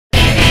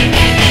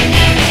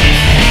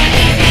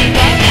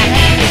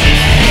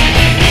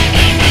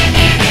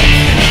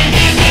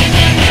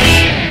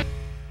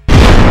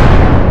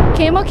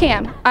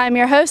Cam. I'm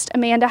your host,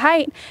 Amanda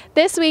Height.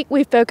 This week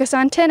we focus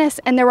on tennis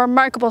and their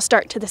remarkable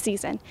start to the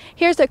season.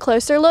 Here's a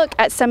closer look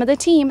at some of the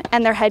team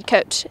and their head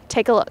coach.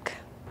 Take a look.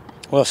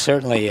 Well,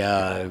 certainly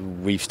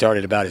we've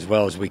started about as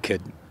well as we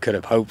could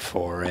have hoped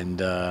for, and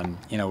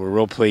we're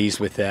real pleased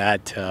with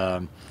that.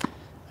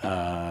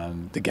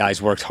 The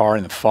guys worked hard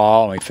in the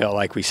fall, and we felt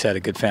like we set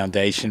a good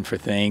foundation for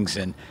things,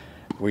 and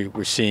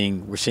we're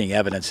seeing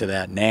evidence of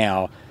that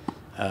now.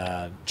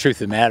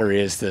 Truth of the matter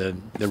is the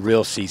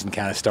real season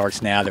kind of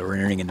starts now that we're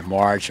entering into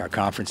March. Our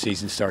conference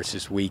season starts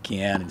this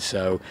weekend, and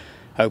so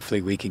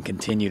hopefully we can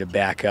continue to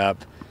back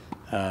up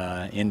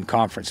in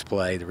conference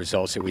play the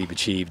results that we've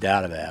achieved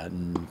out of that,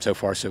 and so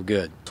far so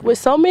good. With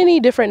so many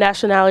different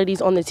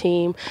nationalities on the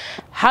team,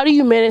 how do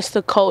you manage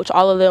to coach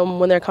all of them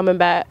when they're coming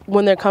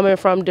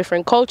from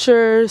different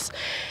cultures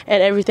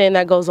and everything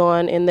that goes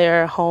on in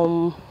their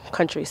home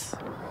countries?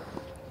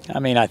 I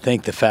mean, I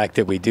think the fact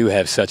that we do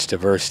have such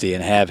diversity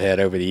and have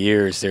had over the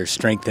years, there's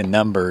strength in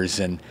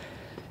numbers, and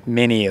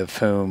many of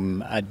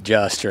whom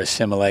adjust or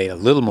assimilate a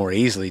little more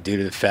easily due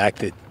to the fact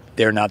that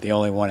they're not the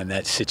only one in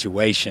that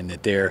situation,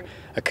 that they're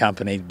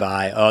accompanied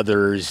by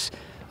others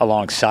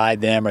alongside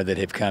them or that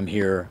have come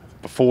here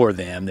before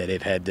them that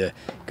have had to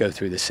go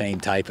through the same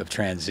type of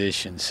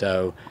transition.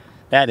 So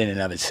that in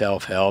and of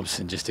itself helps,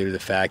 and just due to the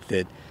fact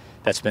that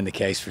that's been the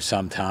case for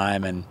some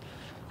time, and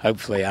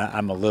hopefully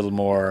I'm a little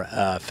more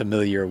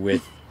familiar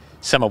with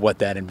some of what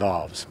that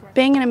involves.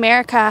 Being in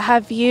America,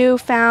 have you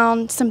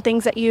found some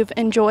things that you've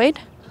enjoyed?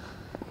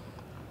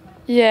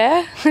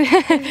 Yeah,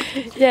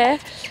 yeah.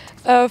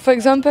 For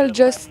example,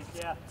 just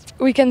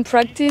we can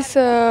practice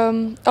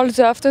all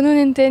the afternoon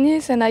in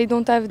tennis, and I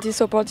don't have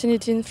this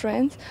opportunity in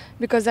France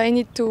because I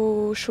need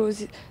to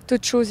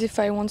choose if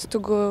I want to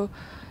go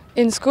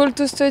in school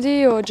to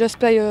study or just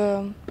play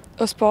a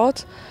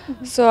sport.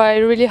 Mm-hmm. So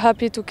I'm really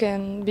happy to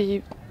can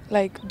do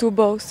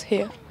both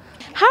here.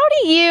 How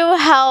do you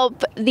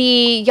help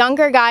the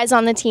younger guys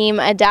on the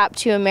team adapt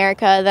to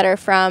America that are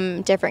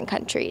from different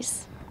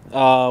countries?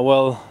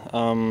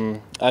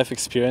 I've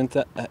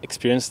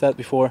experienced that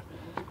before,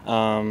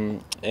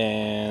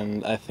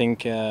 and I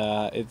think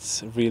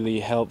it's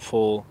really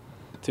helpful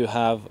to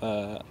have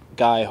a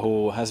guy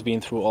who has been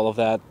through all of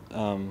that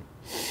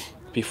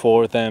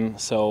before them.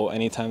 So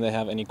anytime they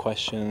have any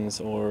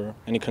questions or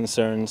any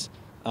concerns,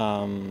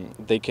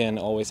 they can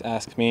always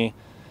ask me,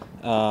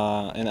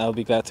 and I'll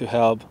be glad to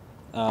help.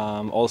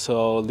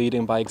 Also,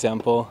 leading by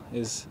example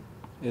is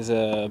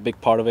a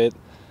big part of it.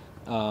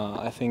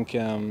 I think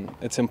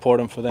it's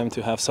important for them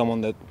to have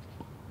someone that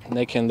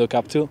they can look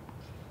up to.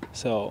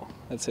 So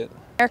that's it.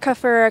 America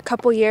for a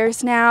couple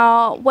years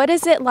now. What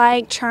is it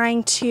like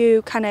trying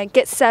to kind of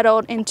get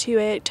settled into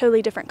a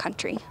totally different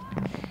country?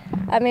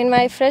 I mean,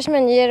 my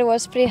freshman year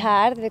was pretty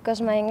hard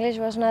because my English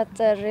was not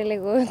really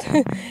good.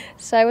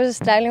 So I was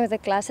struggling with the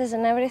classes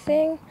and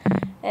everything.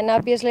 And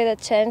obviously the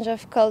change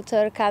of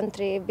culture,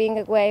 country, being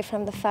away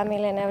from the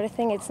family and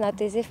everything, it's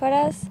not easy for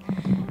us.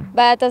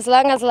 But as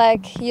long as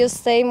you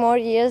stay more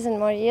years and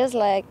more years,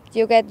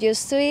 you get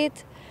used to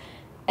it.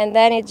 And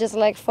then it's just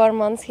 4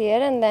 months here,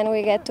 and then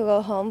we get to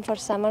go home for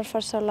summer for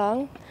so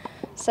long.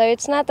 So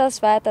it's not as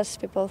bad as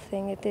people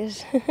think it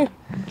is.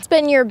 What's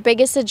been your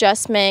biggest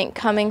adjustment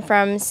coming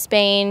from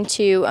Spain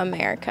to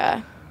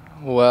America?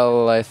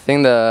 Well, I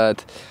think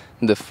that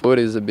the food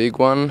is a big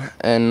one,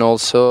 and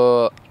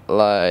also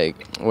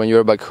when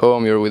you're back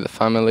home, you're with the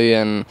family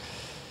and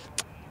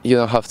you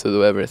don't have to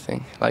do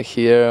everything.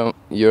 Here,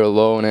 you're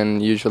alone,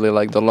 and usually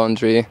the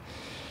laundry,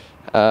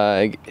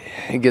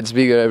 it gets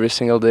bigger every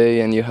single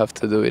day and you have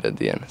to do it at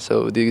the end.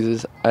 So this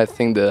is, I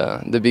think,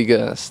 the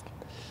biggest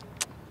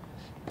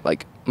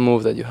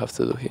move that you have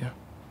to do here.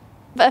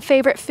 A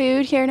favorite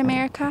food here in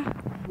America?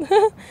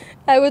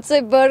 I would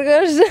say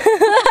burgers.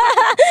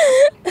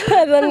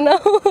 I don't know.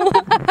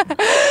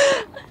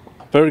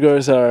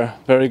 Burgers are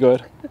very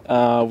good.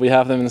 We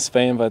have them in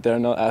Spain, but they're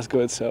not as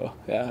good, so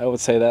yeah, I would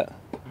say that.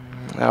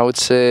 I would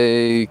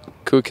say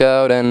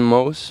cookout and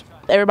Moe's.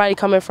 Everybody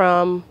coming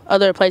from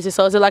other places,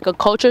 so is it a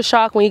culture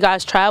shock when you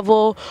guys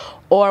travel,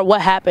 or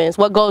what happens?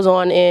 What goes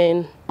on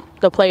in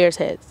the players'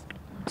 heads?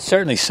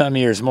 Certainly some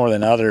years more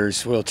than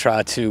others, we'll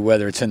try to,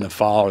 whether it's in the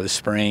fall or the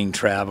spring,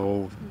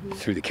 travel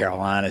through the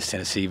Carolinas,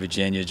 Tennessee,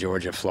 Virginia,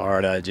 Georgia,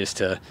 Florida, just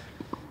to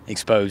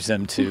expose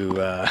them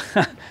to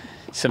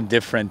some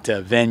different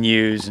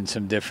venues and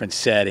some different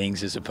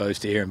settings as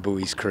opposed to here in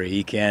Bowie's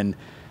Creek. And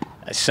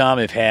some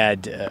have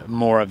had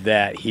more of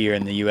that here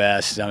in the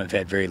U.S. Some have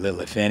had very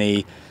little, if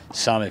any.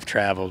 Some have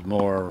traveled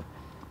more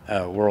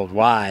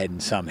worldwide,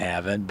 and some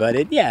haven't. But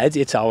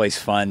it's always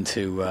fun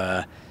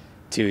to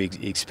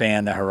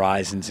expand the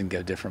horizons and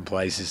go different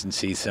places and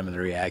see some of the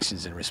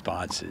reactions and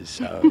responses.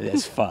 So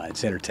it's fun.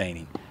 It's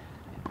entertaining.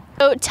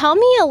 So tell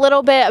me a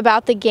little bit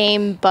about the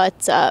game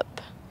Butts Up.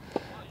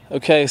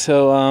 Okay,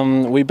 so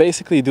we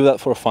basically do that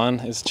for fun.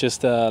 It's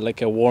just a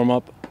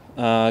warm-up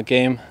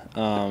game,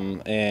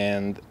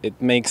 and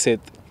it makes it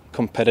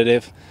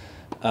competitive.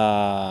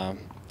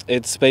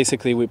 It's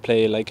basically we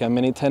play a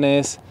mini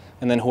tennis,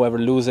 and then whoever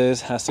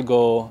loses has to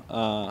go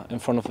in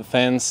front of the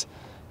fence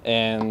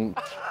and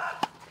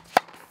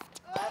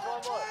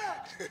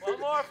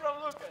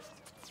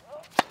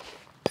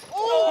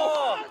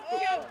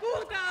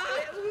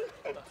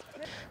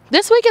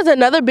This week is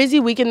another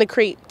busy week in the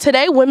Creek.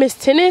 Today, women's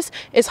tennis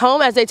is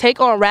home as they take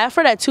on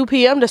Radford at 2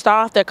 p.m. to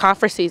start off their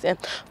conference season.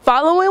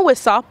 Following with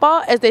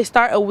softball as they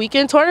start a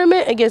weekend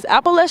tournament against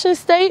Appalachian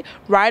State,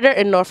 Rider,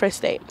 and Norfolk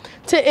State.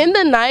 To end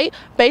the night,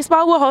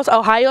 baseball will host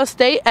Ohio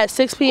State at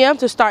 6 p.m.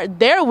 to start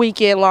their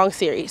weekend-long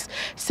series.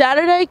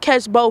 Saturday,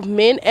 catch both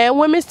men and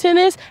women's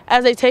tennis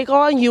as they take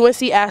on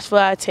UNC Asheville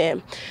at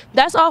 10.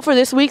 That's all for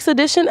this week's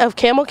edition of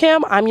Camel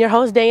Cam. I'm your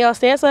host, Danielle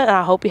Stanza, and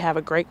I hope you have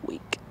a great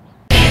week.